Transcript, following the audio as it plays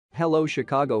Hello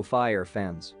Chicago Fire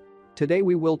fans. Today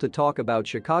we will to talk about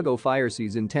Chicago Fire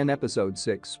Season 10 Episode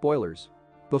 6 spoilers.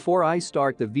 Before I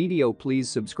start the video, please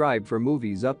subscribe for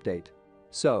movies update.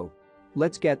 So,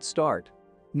 let's get start.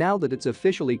 Now that it's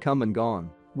officially come and gone,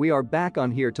 we are back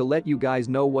on here to let you guys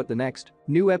know what the next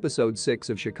new Episode 6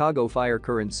 of Chicago Fire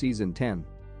current Season 10.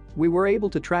 We were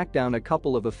able to track down a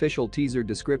couple of official teaser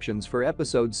descriptions for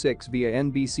Episode 6 via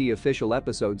NBC official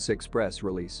Episode 6 press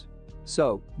release.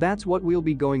 So, that's what we'll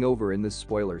be going over in this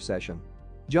spoiler session.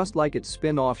 Just like its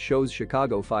spin-off shows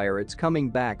Chicago Fire, it's coming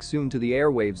back soon to the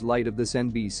airwaves. Light of this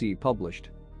NBC published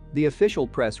the official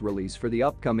press release for the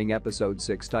upcoming Episode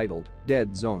 6 titled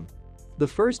Dead Zone. The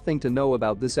first thing to know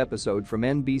about this episode from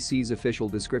NBC's official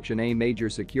description: a major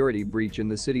security breach in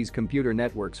the city's computer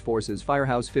networks forces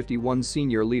Firehouse 51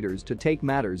 senior leaders to take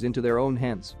matters into their own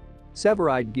hands.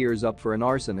 Severide gears up for an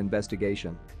arson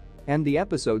investigation. And the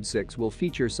Episode 6 will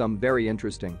feature some very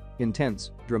interesting,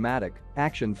 intense, dramatic,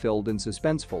 action-filled and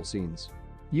suspenseful scenes.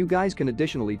 You guys can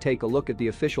additionally take a look at the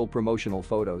official promotional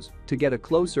photos to get a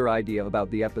closer idea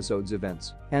about the episode's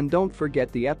events. And don't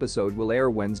forget, the episode will air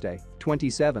Wednesday,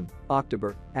 27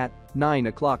 October at 9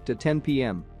 o'clock to 10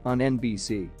 p.m. on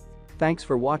NBC. Thanks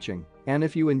for watching, and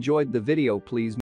if you enjoyed the video, please